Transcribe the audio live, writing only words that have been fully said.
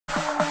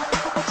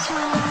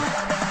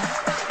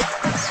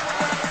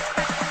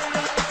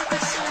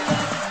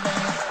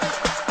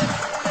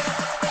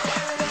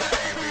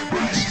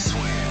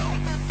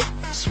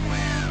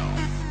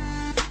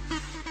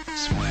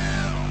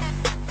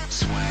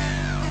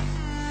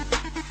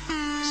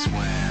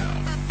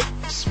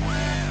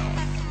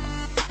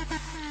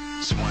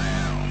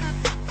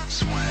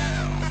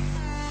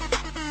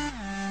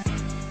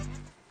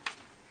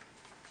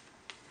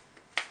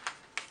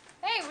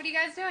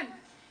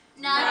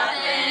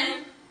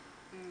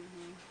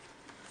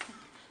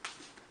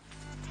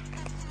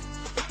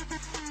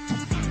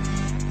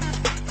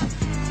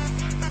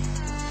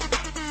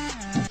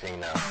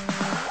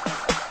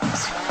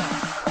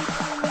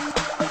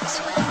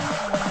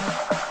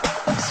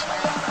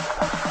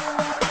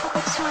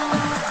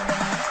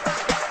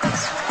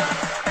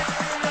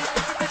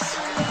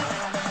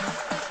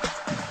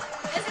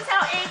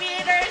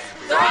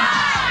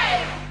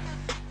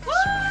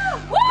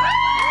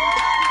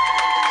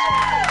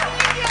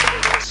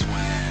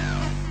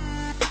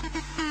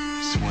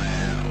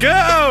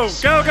Go!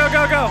 Go, go,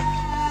 go, go!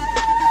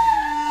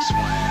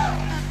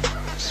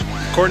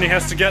 Courtney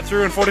has to get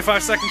through in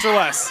 45 seconds or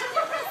less.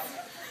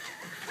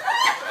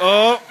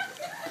 Oh!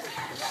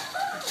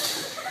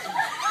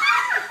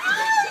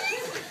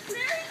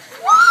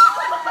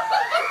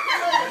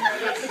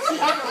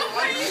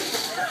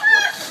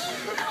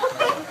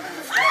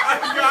 I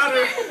got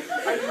it!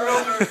 I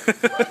drilled her.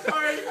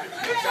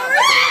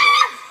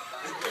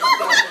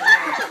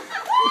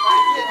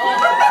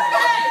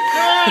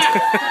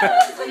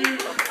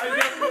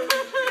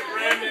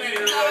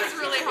 That was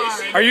really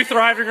hard. Are you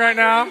thriving right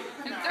now? I'm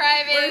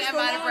thriving. I'm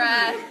out of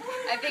breath.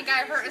 I think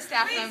I hurt a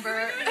staff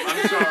member.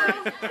 I'm sorry.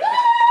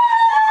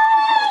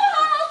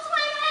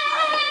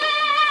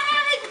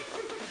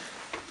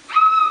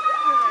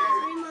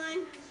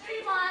 Streamline.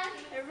 Streamline.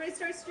 Everybody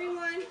start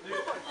streamline.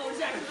 Oh,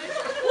 exactly.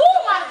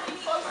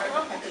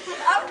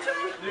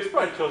 This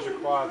probably kills your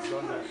quads,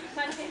 doesn't it?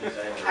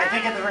 I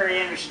think at the very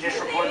end we should just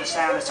record the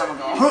sound of someone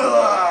going, I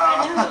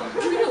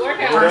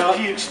know. first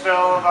puke spill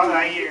of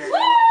that year.